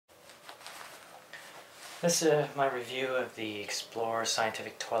This is my review of the Explorer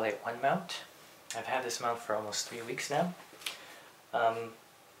Scientific Twilight 1 mount. I've had this mount for almost 3 weeks now.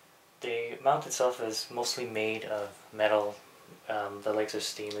 The mount itself is mostly made of metal. The legs are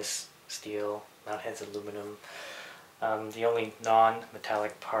stainless steel, mount head's aluminum. The only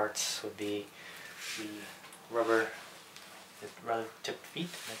non-metallic parts would be the rubber tipped feet,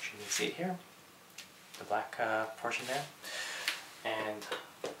 which you can see it here, the black portion there, and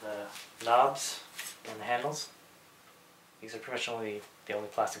the knobs and the handles. These are pretty much the only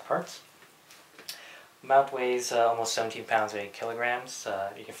plastic parts. The mount weighs almost 17 pounds, 8 kilograms.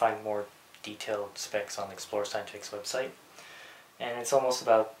 You can find more detailed specs on Explorer Scientific's website. And it's almost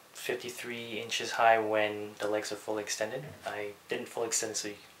about 53 inches high when the legs are fully extended. I didn't fully extend it so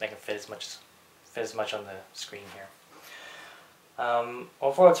I can fit as much on the screen here.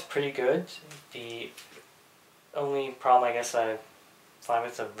 Overall, it's pretty good. The only problem I guess I find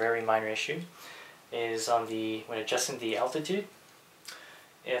with a very minor issue is when adjusting the altitude.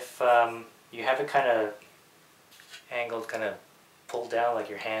 If you have it kind of angled, kind of pulled down, like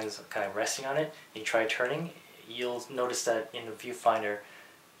your hands kind of resting on it, and you try turning, you'll notice that in the viewfinder,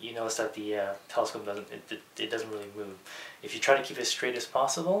 you notice that the telescope doesn't really move. If you try to keep it as straight as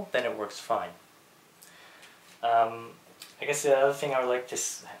possible, then it works fine. I guess the other thing I would like to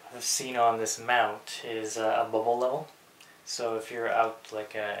have seen on this mount is a bubble level. So if you're out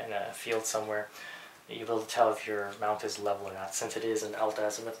like in a field somewhere, you'll be able to tell if your mount is level or not, since it is an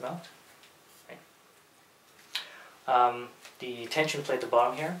alt-azimuth mount. Right. The tension plate at the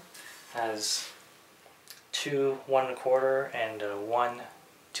bottom here has two 1 1/4 and one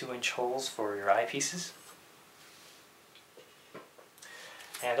 2-inch holes for your eyepieces.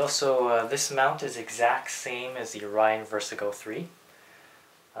 And also this mount is exact same as the Orion VersaGo III.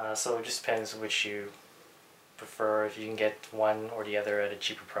 So it just depends which you prefer, if you can get one or the other at a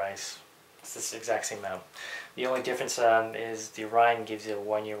cheaper price. It's this exact same mount. The only difference is the Orion gives you a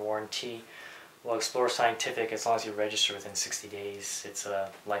 1-year warranty, while Explorer Scientific, as long as you register within 60 days, it's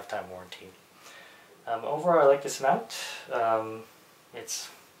a lifetime warranty. Overall, I like this mount. It's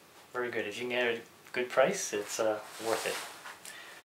very good. If you can get a good price, it's worth it.